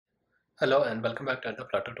Hello and welcome back to another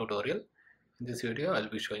Flutter tutorial. In this video, I'll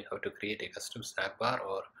be showing how to create a custom snack bar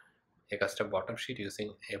or a custom bottom sheet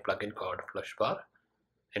using a plugin called FlushBar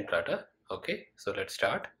in Flutter. Okay, so let's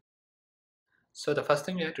start. So the first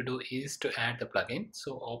thing we have to do is to add the plugin.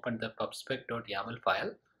 So open the pubspec.yaml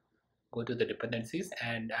file, go to the dependencies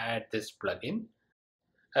and add this plugin.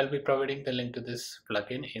 I'll be providing the link to this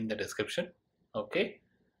plugin in the description. Okay,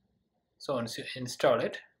 so once you install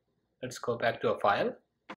it, let's go back to a file.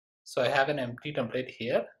 So I have an empty template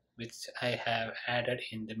here which I have added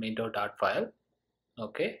in the main.dart file.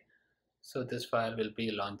 Okay, so this file will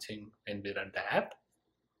be launching when we run the app.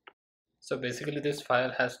 So basically this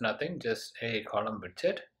file has nothing, just a column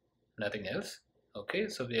widget, nothing else. Okay,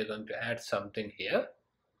 so we are going to add something here.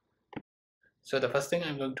 So the first thing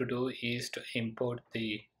I'm going to do is to import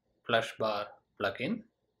the FlushBar plugin.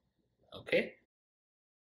 Okay,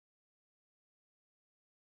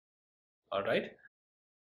 all right.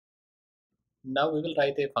 Now we will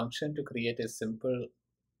write a function to create a simple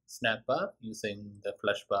snack bar using the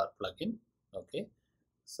FlushBar plugin. Okay,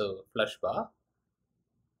 so FlushBar.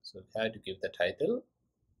 So we have to give the title,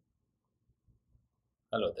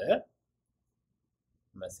 hello there,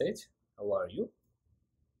 message, how are you?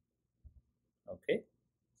 Okay,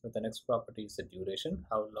 so the next property is the duration,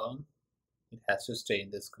 how long it has to stay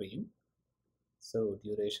in the screen. So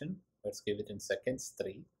duration, let's give it in seconds,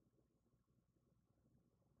 3.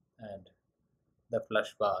 And the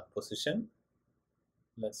flush bar position,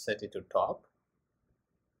 let's set it to top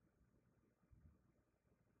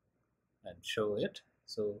and show it.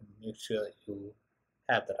 So make sure you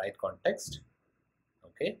have the right context.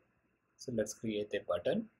 Okay, so let's create a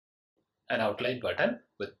button, an outline button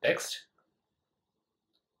with text,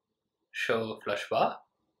 show flush bar,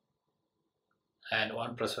 and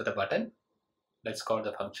one press of the button. Let's call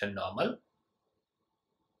the function normal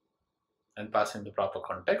and pass in the proper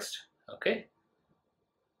context. Okay,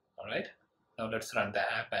 all right, now let's run the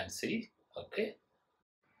app and see. Okay,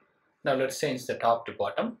 now let's change the top to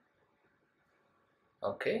bottom.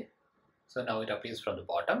 Okay, so now it appears from the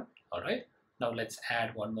bottom. All right, now let's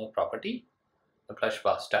add one more property, the flush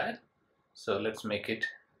bar style. So let's make it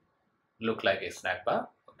look like a snack bar.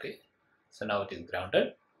 Okay, so now it is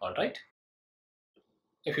grounded. All right,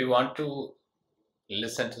 if you want to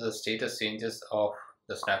listen to the status changes of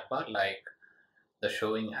the snack bar, like the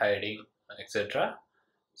showing, hiding, etc.,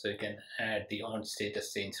 so you can add the on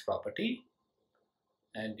status change property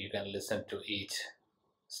and you can listen to each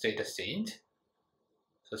status change.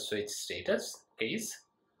 So switch status case,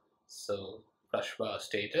 so flush bar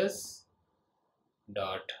status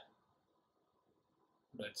dot,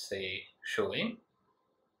 let's say, showing.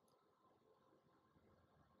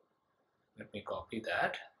 Let me copy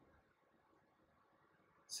that.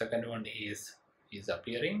 Second one is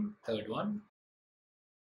appearing, third one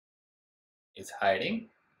is hiding,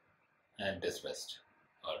 and dismissed.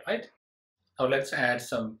 All right, now let's add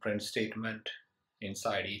some print statement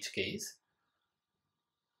inside each case.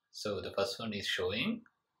 So the first one is showing,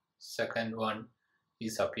 second one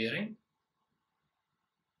is appearing,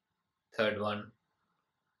 third one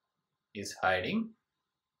is hiding,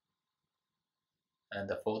 and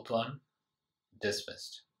the fourth one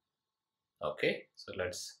dismissed. Okay, so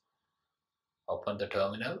let's open the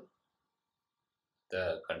terminal,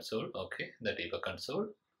 the console. Okay, the debug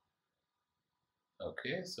console.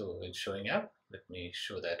 Okay, so it's showing up. Let me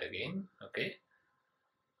show that again. Okay,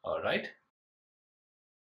 all right,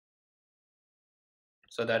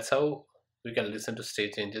 so that's how we can listen to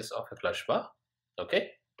state changes of a flush bar.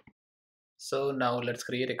 Okay, so now let's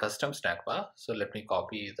create a custom snack bar. So let me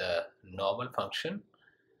copy the normal function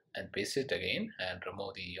and paste it again and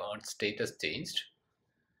remove the on status changed,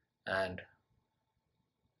 and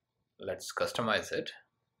let's customize it.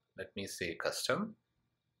 Let me say custom.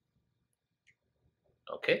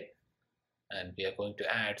 Okay, and we are going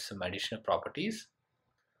to add some additional properties.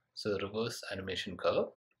 So reverse animation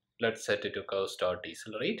curve, let's set it to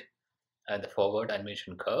curves.decelerate, and the forward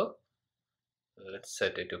animation curve, let's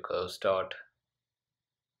set it to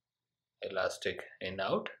curves.elastic in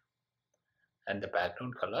out, and the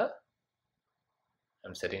background color,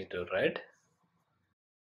 I'm setting it to red.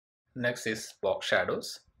 Next is box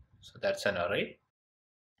shadows, so that's an array.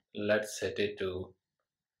 Let's set it to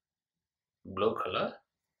blue color,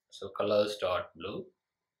 so colors.blue,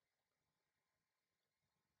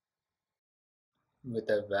 with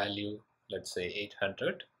a value, let's say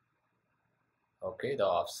 800. Okay, the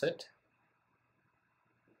offset,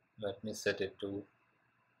 let me set it to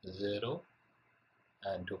 0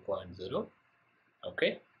 and 2.0.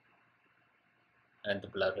 okay, and the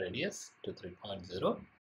blur radius to 3.0.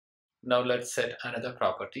 Now let's set another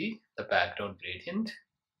property, the background gradient.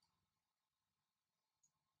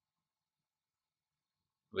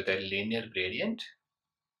 with a linear gradient.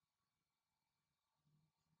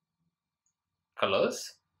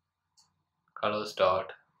 Colors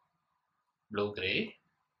dot blue gray.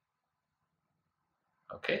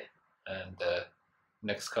 Okay, and the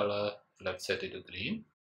next color, let's set it to green.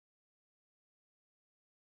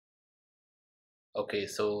 Okay,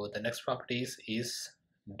 so the next properties is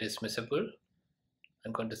dismissible.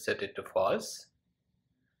 I'm going to set it to false,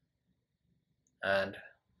 and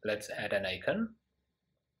let's add an icon.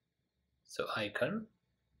 So icon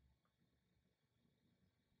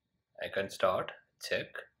start check.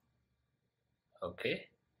 Okay,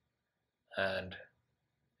 and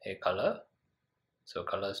a color, so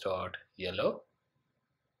colors dot yellow.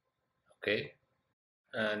 Okay,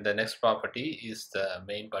 and the next property is the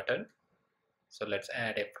main button. So let's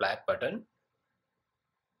add a flat button,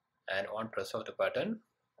 and on press of the button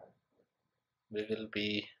we will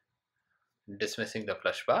be dismissing the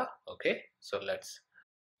flush bar. Okay, so let's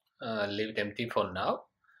leave it empty for now,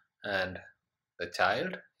 and the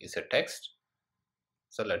child is a text.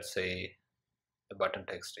 So let's say the button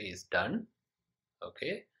text is done.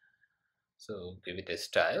 Okay, so give it a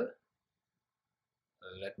style.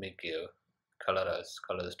 Let me give color as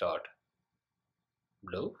colors dot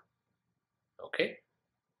blue. Okay,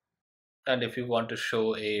 and if you want to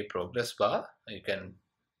show a progress bar, you can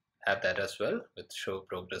have that as well with show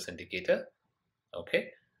progress indicator.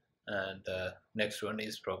 Okay, and the next one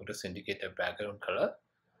is progress indicator background color.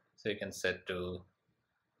 So you can set to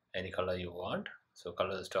any color you want. So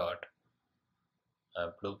colors dot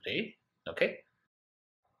blue gray. Okay,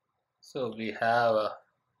 so we have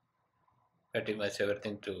pretty much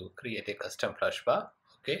everything to create a custom flush bar.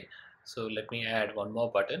 Okay, so let me add one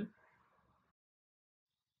more button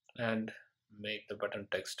and make the button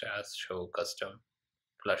text as show custom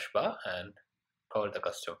flush bar and call the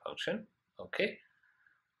custom function. Okay,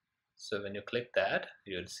 so when you click that,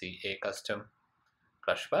 you'll see a custom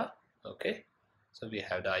flush bar. Okay, so we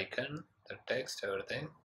have the icon, the text, everything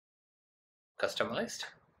customized.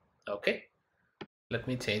 Okay, let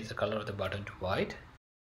me change the color of the button to white.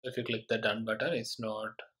 If you click the done button, it's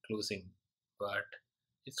not closing, but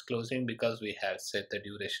it's closing because we have set the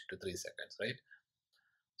duration to 3 seconds, right?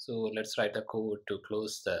 So let's write the code to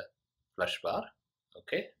close the flush bar.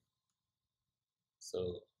 Okay,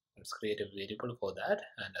 so let's create a variable for that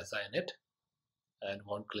and assign it, and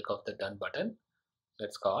one click of the done button,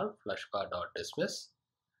 let's call flushbar.dismiss.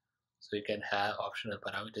 So you can have optional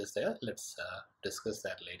parameters there. Let's discuss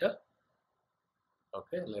that later.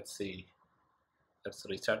 Okay, let's see. Let's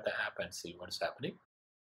restart the app and see what's happening.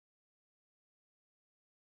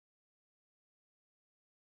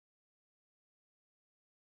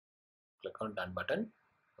 Click on done button.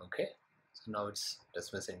 Okay, so now it's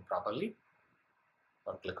dismissing properly.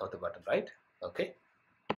 One click of the button, right? Okay,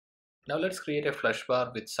 now let's create a flush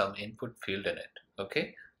bar with some input field in it.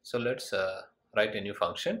 Okay, so let's write a new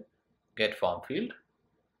function, get form field.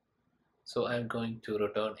 So I'm going to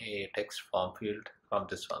return a text form field from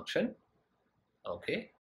this function. Okay,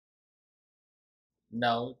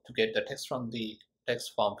 now to get the text from the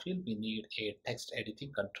text form field, we need a text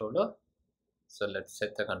editing controller. So let's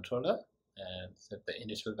set the controller and set the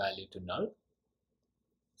initial value to null.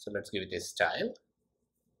 So let's give it a style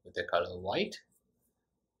with the color white,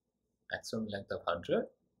 maximum length of 100,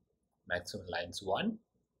 maximum lines 1,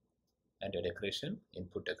 and a decoration,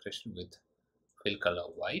 input decoration with fill color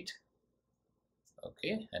white.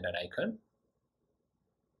 Okay, and an icon.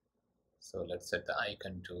 So let's set the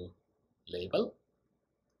icon to label.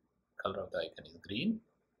 Color of the icon is green.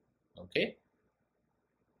 Okay,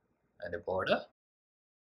 and a border,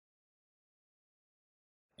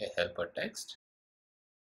 a helper text,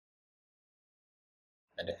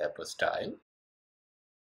 and a helper style,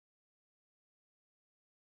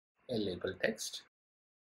 a label text.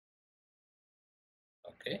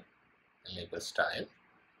 Okay, a label style.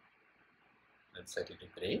 Let's set it to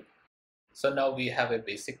gray. So now we have a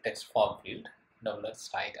basic text form field. Now let's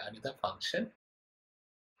write another function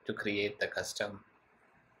to create the custom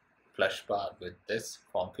flush bar with this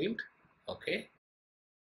form field. Okay,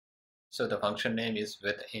 so the function name is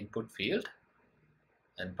with input field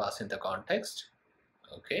and pass in the context.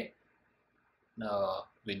 Okay, now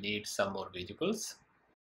we need some more variables.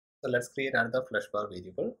 So let's create another flush bar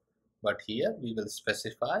variable, but here we will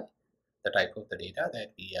specify the type of the data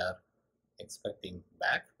that we are expecting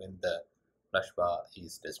back when the flush bar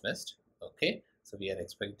is dismissed. Okay, so we are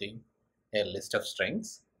expecting a list of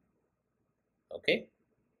strings. Okay,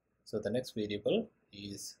 so the next variable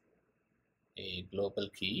is a global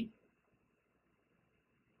key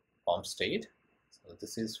form state. So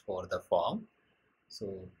this is for the form.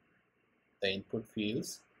 So the input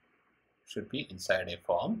fields should be inside a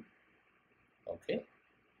form. Okay,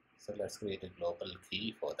 so let's create a global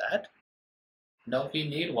key for that. Now we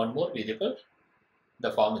need one more variable,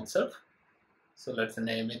 the form itself. So let's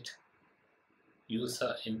name it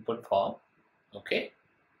user input form. Okay.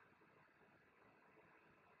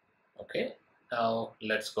 Okay. Now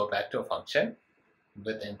let's go back to a function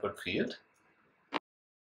with input field,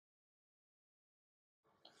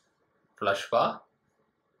 FlushBar,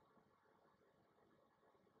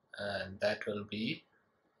 and that will be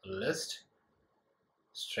list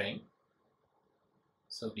string.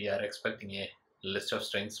 So we are expecting a list of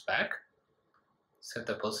strings back. Set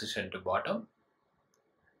the position to bottom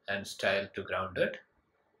and style to grounded.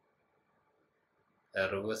 A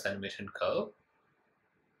reverse animation curve,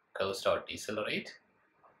 curves.decelerate,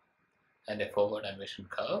 and a forward animation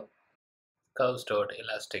curve,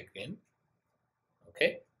 curves.elastic in.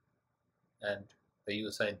 Okay, and the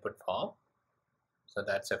user input form. So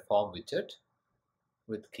that's a form widget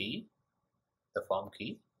with key, the form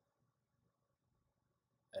key,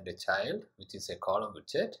 and a child, which is a column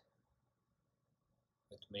widget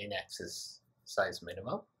with main axis size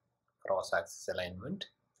minimum, cross axis alignment,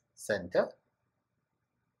 center,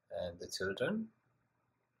 and the children.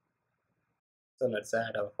 So let's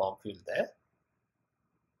add our form field there,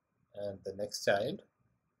 and the next child.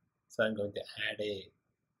 So I'm going to add a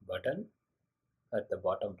button at the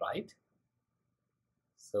bottom right.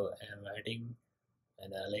 So I'm adding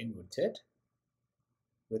an align widget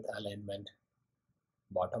with alignment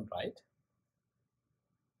bottom right,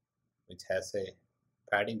 which has a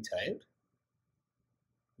padding child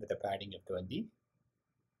with a padding of 20,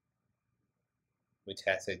 which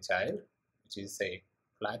has a child which is a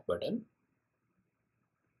flat button,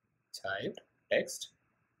 child text.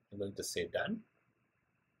 I'm going to say done,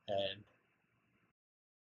 and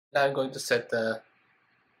now I'm going to set the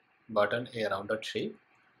button a rounded shape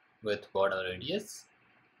with border radius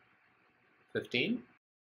 15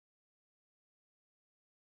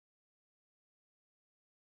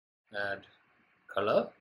 and color.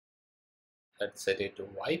 Let's set it to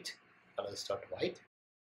white, colors.white,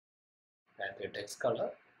 and the text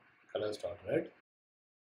color, colors.red,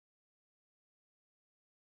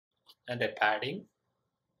 and a padding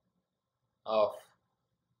of,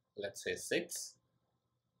 let's say, 6.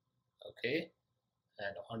 Okay,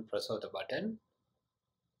 and on press of the button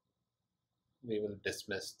we will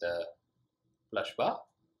dismiss the flush bar.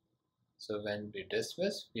 So when we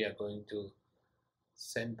dismiss, we are going to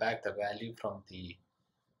send back the value from the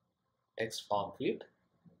text form field.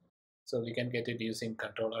 So we can get it using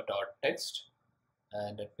controller.text,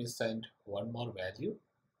 and let me send one more value.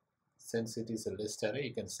 Since it is a list array,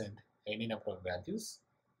 you can send any number of values.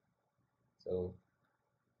 So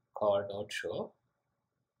call.show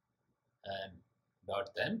and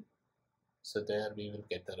 .then. So there we will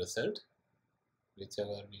get the result,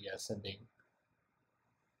 whichever we are sending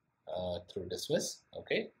through dismiss.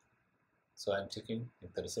 Okay, so I'm checking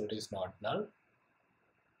if the result is not null.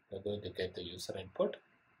 We're going to get the user input.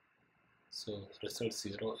 So result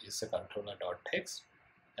 0 is a controller.text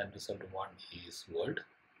and result 1 is world.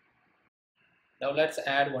 Now let's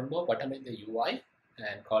add one more button in the UI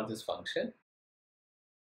and call this function.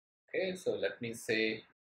 Okay, so let me say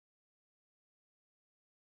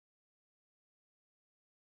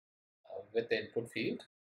with the input field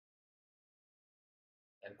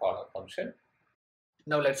and call our function.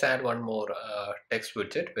 Now let's add one more text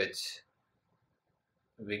widget which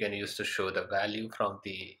we can use to show the value from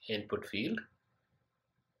the input field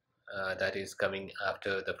that is coming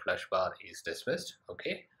after the flush bar is dismissed.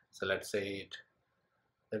 Okay, so let's say it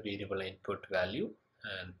the variable input value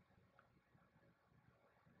and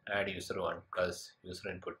add user1 plus user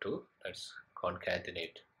input 2. Let's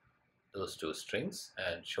concatenate those two strings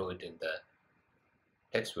and show it in the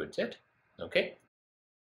text widget. Okay,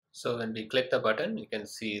 so when we click the button, you can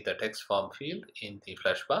see the text form field in the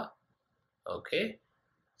flush bar. Okay,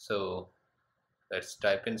 so let's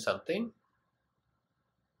type in something.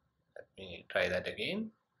 Let me try that again.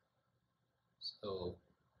 So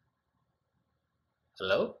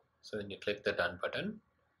hello. So when you click the done button,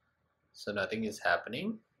 so nothing is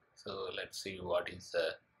happening. So let's see what is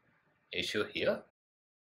the issue here.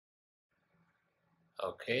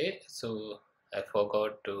 Okay, so I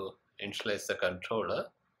forgot to initialize the controller.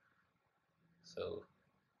 So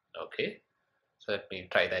okay, so let me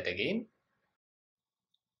try that again.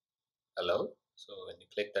 Hello. So when you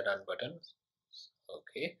click the done button,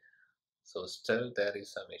 okay, so still there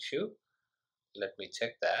is some issue. Let me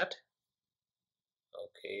check that.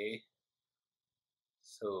 Okay,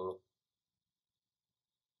 so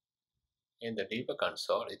in the debug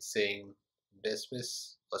console it's saying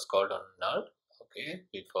dismiss was called on null. Okay,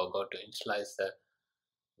 we forgot to initialize the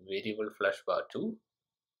variable FlushBar too.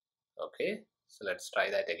 Okay, so let's try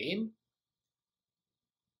that again.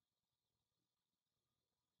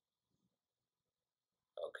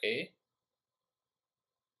 Okay,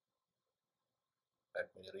 let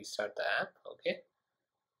me restart the app. Okay,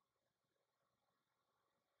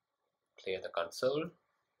 clear the console.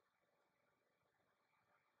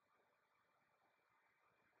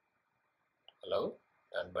 Hello,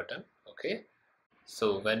 done button. Okay,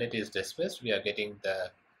 so when it is dismissed, we are getting the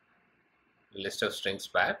list of strings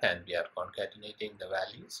back, and we are concatenating the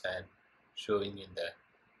values and showing in the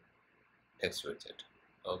text widget.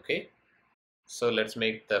 Okay, so let's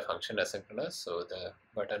make the function asynchronous so the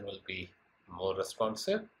button will be more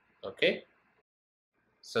responsive. Okay,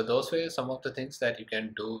 so those were some of the things that you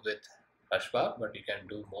can do with FlushBar, but you can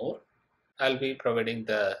do more. I'll be providing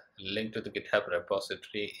the link to the GitHub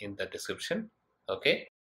repository in the description. Okay,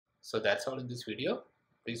 so that's all in this video.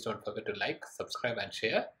 Please don't forget to like, subscribe and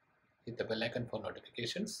share. Hit the bell icon for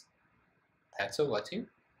notifications. Thanks for watching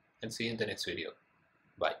and see you in the next video.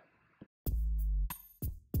 Bye.